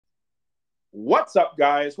What's up,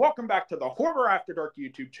 guys? Welcome back to the Horror After Dark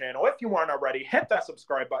YouTube channel. If you aren't already, hit that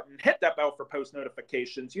subscribe button, hit that bell for post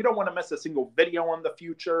notifications. You don't want to miss a single video in the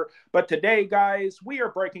future. But today, guys, we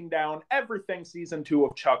are breaking down everything season 2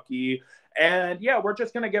 of Chucky. And yeah, we're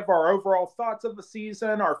just going to give our overall thoughts of the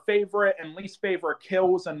season, our favorite and least favorite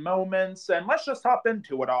kills and moments. And let's just hop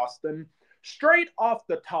into it, Austin. Straight off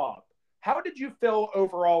the top, how did you feel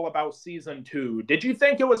overall about season 2? Did you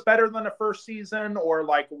think it was better than the first season, or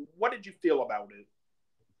like, what did you feel about it?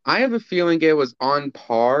 I have a feeling it was on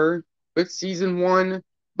par with season one,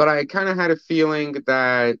 but I kind of had a feeling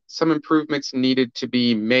that some improvements needed to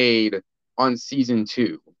be made on season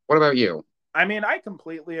two. What about you? I mean, I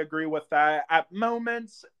completely agree with that. At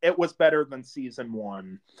moments, it was better than season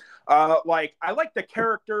 1. I like the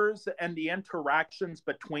characters and the interactions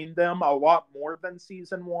between them a lot more than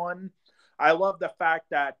season 1. I love the fact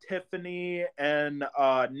that Tiffany and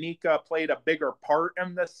Nika played a bigger part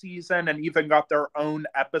in this season and even got their own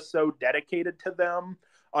episode dedicated to them,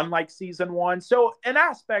 unlike season 1. So, in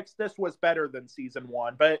aspects, this was better than season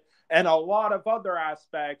 1, but in a lot of other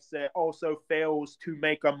aspects, it also fails to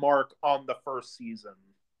make a mark on the first season.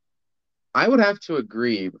 I would have to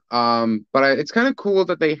agree. It's kind of cool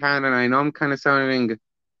that they had, and I know I'm kind of sounding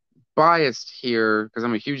biased here because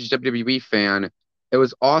I'm a huge WWE fan. It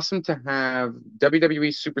was awesome to have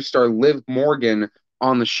WWE superstar Liv Morgan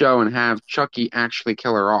on the show and have Chucky actually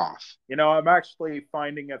kill her off. I'm actually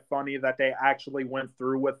finding it funny that they actually went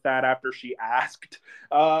through with that after she asked.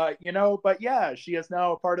 But yeah, she is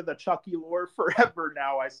now a part of the Chucky lore forever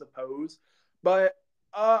now, I suppose. But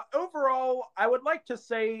overall, I would like to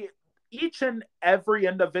say each and every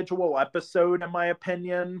individual episode, in my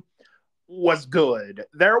opinion, was good.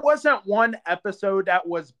 There wasn't one episode that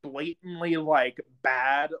was blatantly like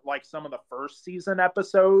bad, like some of the first season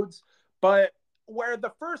episodes, but where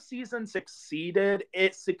the first season succeeded,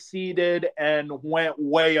 it succeeded and went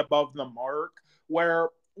way above the mark. Where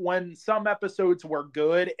when some episodes were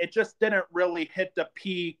good, it just didn't really hit the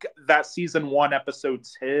peak that season 1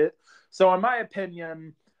 episodes hit. So, in my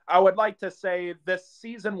opinion, I would like to say this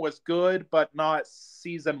season was good, but not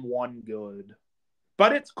season 1 good.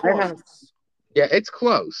 But it's I have, close. yeah, it's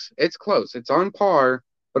close. It's close. It's on par,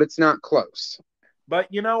 but it's not close. But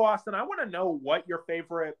Austin, I want to know what your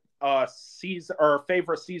favorite season or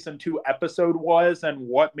favorite season 2 episode was and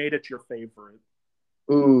what made it your favorite.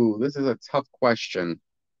 Ooh, this is a tough question.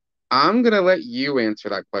 I'm gonna let you answer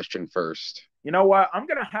that question first. You know what? I'm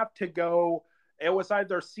gonna have to go. It was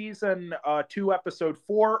either season 2, episode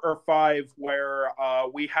 4 or 5, where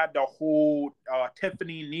we had the whole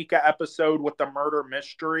Tiffany Nika episode with the murder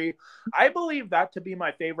mystery. I believe that to be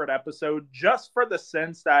my favorite episode, just for the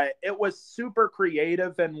sense that it was super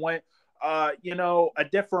creative and went, a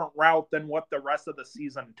different route than what the rest of the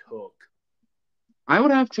season took. I would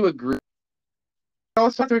have to agree. I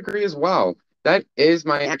also have to agree as well. That is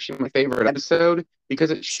my favorite episode because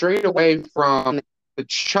it strayed away from the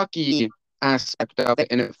Chucky aspect of it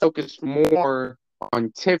and it focused more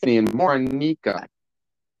on Tiffany and more on Nika.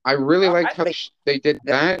 I really liked how they did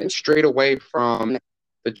that and strayed away from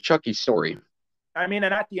the Chucky story. I mean,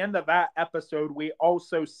 and at the end of that episode, we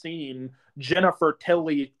also seen Jennifer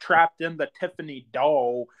Tilly trapped in the Tiffany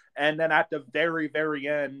doll. And then at the very, very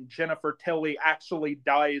end, Jennifer Tilly actually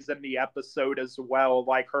dies in the episode as well,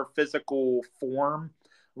 like her physical form,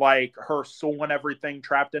 like her soul and everything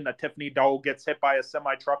trapped in the Tiffany doll gets hit by a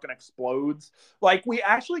semi truck and explodes. Like, we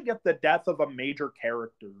actually get the death of a major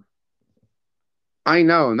character. I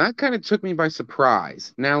know, and that kind of took me by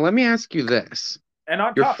surprise. Now, let me ask you this. And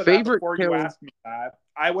on Your top of that, favorite before you kill, ask me that,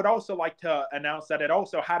 I would also like to announce that it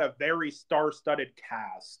also had a very star studded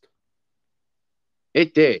cast.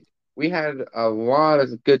 it did. We had a lot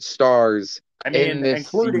of good stars I in mean, this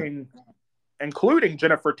season. including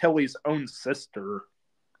Jennifer Tilly's own sister.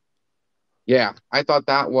 Yeah, I thought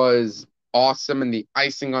that was awesome and the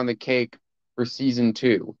icing on the cake for season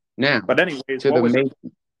two. Now, But anyways, to what the was your main,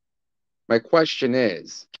 my question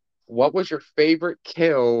is, what was your favorite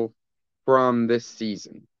kill from this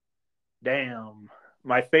season? damn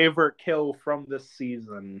my favorite kill from this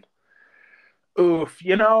season? Oof,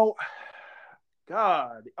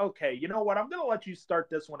 God. Okay, you know what? I'm gonna let you start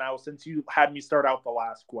this one out since you had me start out the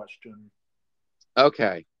last question.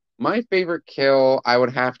 Okay, my favorite kill, I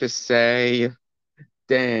would have to say,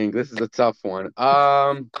 dang, this is a tough one.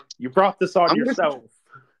 You brought this on I'm gonna yourself.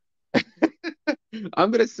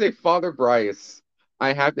 I'm gonna say Father Bryce.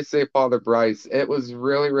 I have to say Father Bryce. It was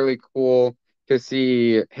really, really cool to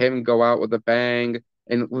see him go out with a bang,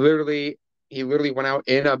 and he literally went out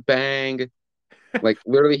in a bang. Like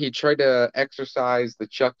literally, he tried to exercise the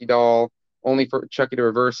Chucky doll, only for Chucky to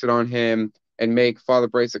reverse it on him. and make Father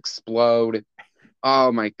Bryce explode.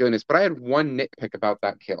 Oh my goodness. But I had one nitpick about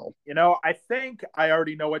that kill. I think I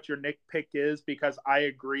already know what your nitpick is because I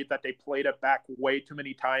agree that they played it back way too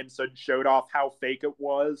many times and showed off how fake it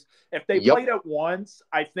was. If they Yep. played it once,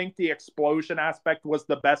 I think the explosion aspect was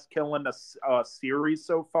the best kill in the series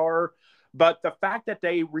so far. But the fact that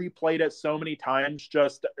they replayed it so many times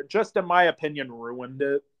just in my opinion, ruined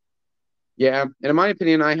it. Yeah. And in my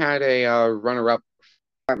opinion, I had a runner-up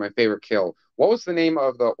at my favorite kill. What was the name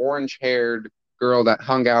of the orange-haired girl that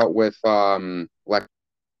hung out with like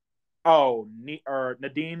Oh,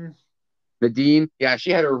 Nadine. Nadine? Yeah, she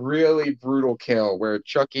had a really brutal kill where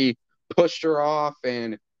Chucky pushed her off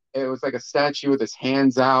and it was like a statue with his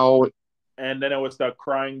hands out. And then it was the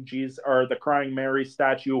crying Jesus or the crying Mary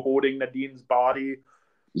statue holding Nadine's body.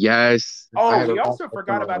 Yes, I Oh, had a we also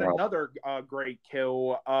forgot about runner-up. another great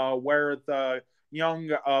kill where the young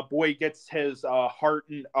boy gets his heart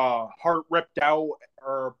ripped out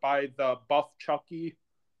or by the buff Chucky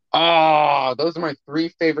Oh, those are my three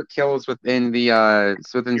favorite kills within the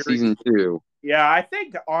within series. season two. Yeah, I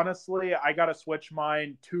think honestly, I gotta switch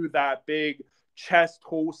mine to that big chest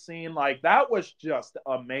hole scene. Like that was just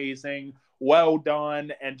amazing, well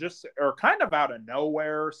done, and just or kind of out of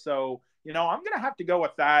nowhere. So I'm gonna have to go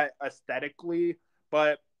with that aesthetically,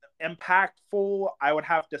 but impactful, I would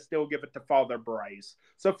have to still give it to Father Bryce.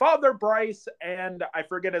 So Father Bryce and I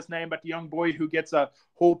forget his name, but the young boy who gets a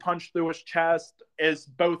hole punch through his chest is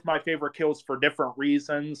both my favorite kills for different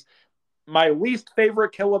reasons. My least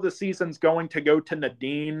favorite kill of the season is going to go to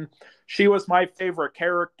Nadine. She was my favorite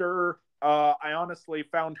character. I honestly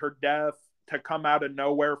found her death to come out of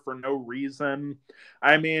nowhere for no reason.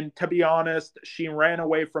 I mean, to be honest, she ran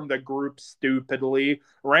away from the group stupidly,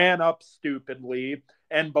 ran up stupidly,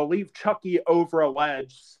 and believed Chucky over a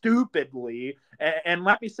ledge stupidly. And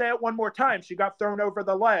let me say it one more time. She got thrown over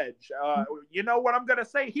the ledge. You know what I'm going to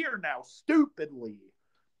say here now? Stupidly.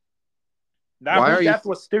 That Why whole are you? death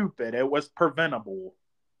was stupid. It was preventable.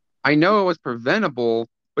 I know it was preventable,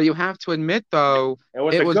 but you have to admit though, It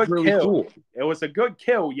was it a was good really kill. cool. It was a good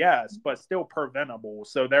kill, yes, but still preventable.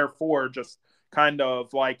 So therefore, just kind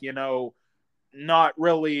of like not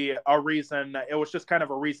really a reason. It was just kind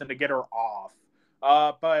of a reason to get her off.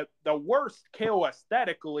 But the worst kill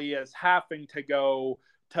aesthetically is having to go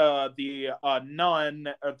to the nun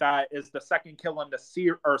that is the second kill in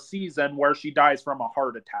the season where she dies from a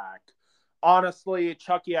heart attack. Honestly,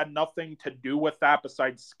 Chucky had nothing to do with that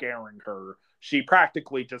besides scaring her. She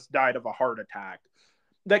practically just died of a heart attack.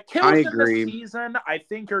 The I kills in this agree. season, I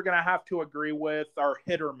think you're going to have to agree with, are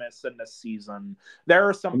hit or miss in this season. There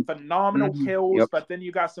are some phenomenal kills, Yep. but then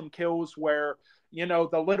you got some kills where,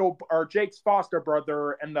 the little or Jake's foster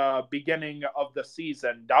brother in the beginning of the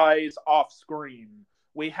season dies off screen.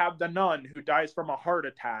 We have the nun who dies from a heart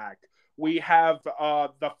attack. We have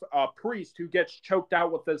the priest who gets choked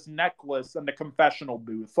out with his necklace in the confessional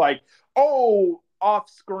booth. Like, oh, off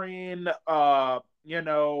screen,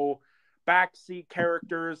 backseat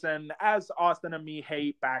characters. And as Austin and me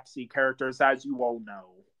hate backseat characters, as you all know.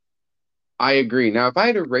 I agree. Now, if I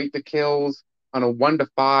had to rate the kills on a 1 to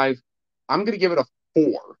 5, I'm gonna give it a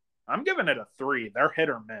 4. I'm giving it a 3. They're hit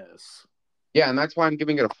or miss. Yeah, and that's why I'm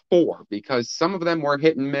giving it a 4 because some of them were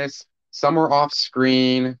hit and miss, some were off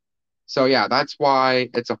screen. So yeah, that's why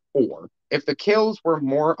it's a 4. If the kills were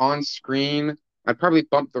more on screen, I'd probably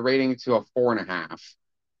bump the rating to a 4.5.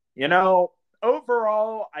 You know,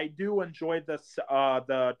 Overall, I do enjoy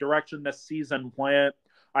the direction this season went.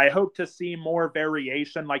 I hope to see more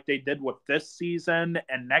variation like they did with this season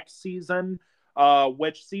and next season,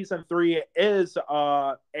 which season 3 is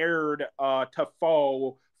aired to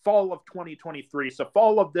fall of 2023. So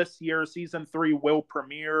fall of this year, season 3 will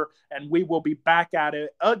premiere, and we will be back at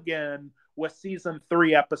it again with season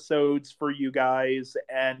 3 episodes for you guys.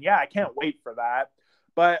 And yeah, I can't wait for that.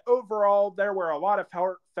 But overall, there were a lot of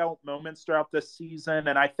heartfelt moments throughout this season.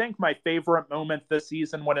 And I think my favorite moment this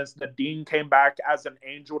season was Nadine came back as an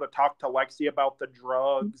angel to talk to Lexi about the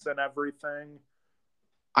drugs and everything.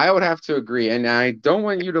 I would have to agree, and I don't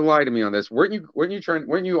want you to lie to me on this. Weren't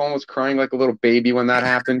you almost crying like a little baby when that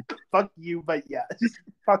happened? Fuck you, but yes.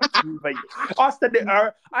 Fuck you, but yes. Austin,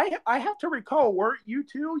 I have to recall, weren't you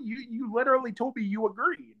too? You literally told me you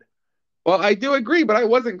agreed. Well, I do agree, but I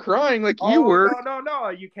wasn't crying like you Oh were. no!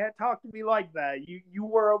 You can't talk to me like that. You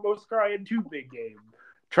were almost crying too, big game.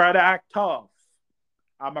 Try to act tough.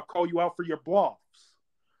 I'm gonna call you out for your bluffs.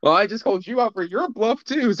 Well, I just called you out for your bluff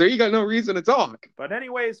too, so you got no reason to talk. But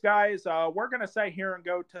anyways, guys, we're gonna sit here and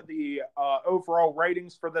go to the overall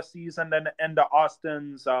ratings for the season and into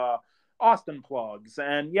Austin's Austin plugs.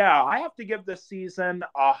 And yeah, I have to give this season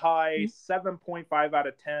a high 7.5 out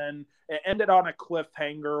of 10. It ended on a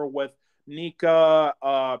cliffhanger with Nika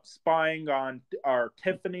spying on our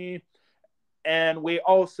Tiffany. And we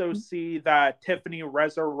also see that Tiffany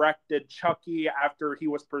resurrected Chucky after he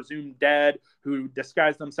was presumed dead, who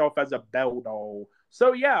disguised himself as a bell doll.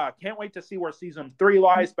 So yeah, can't wait to see where season 3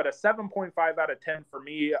 lies, but a 7.5 out of 10 for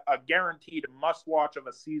me, a guaranteed must watch of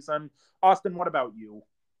a season. Austin, what about you?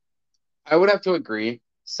 I would have to agree.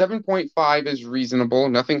 7.5 is reasonable,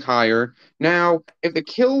 nothing higher. Now, if the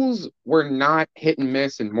kills were not hit and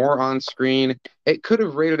miss and more on screen, it could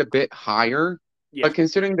have rated a bit higher. Yeah. But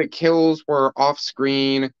considering the kills were off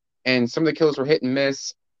screen and some of the kills were hit and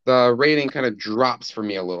miss, the rating kind of drops for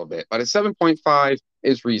me a little bit. But a 7.5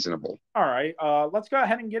 is reasonable. All right. Let's go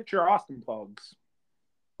ahead and get your Austin plugs.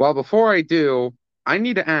 Well, before I do, I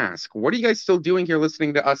need to ask, what are you guys still doing here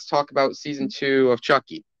listening to us talk about season 2 of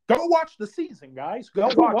Chucky? Go watch the season, guys. Go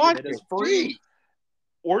Go watch it. watch It is it. free. Jeez.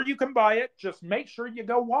 Or you can buy it. Just make sure you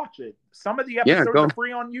go watch it. Some of the Yeah, episodes go. are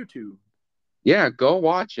free on YouTube. Yeah, go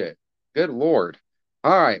watch it. Good Lord.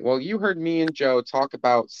 All right. Well, you heard me and Joe talk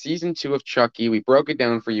about season 2 of Chucky. We broke it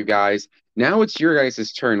down for you guys. Now it's your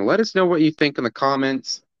guys' turn. Let us know what you think in the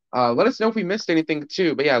comments. Let us know if we missed anything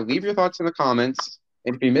too. But yeah, leave your thoughts in the comments.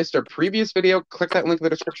 And if you missed our previous video, click that link in the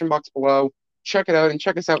description box below. Check it out and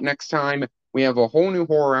check us out next time. We have a whole new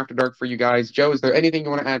Horror After Dark for you guys. Joe, is there anything you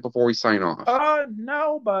want to add before we sign off?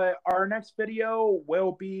 No, but our next video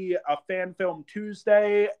will be a Fan Film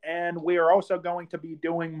Tuesday, and we are also going to be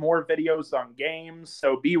doing more videos on games,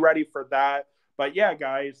 so be ready for that. But yeah,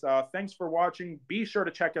 guys, thanks for watching. Be sure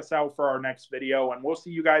to check us out for our next video, and we'll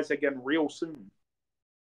see you guys again real soon.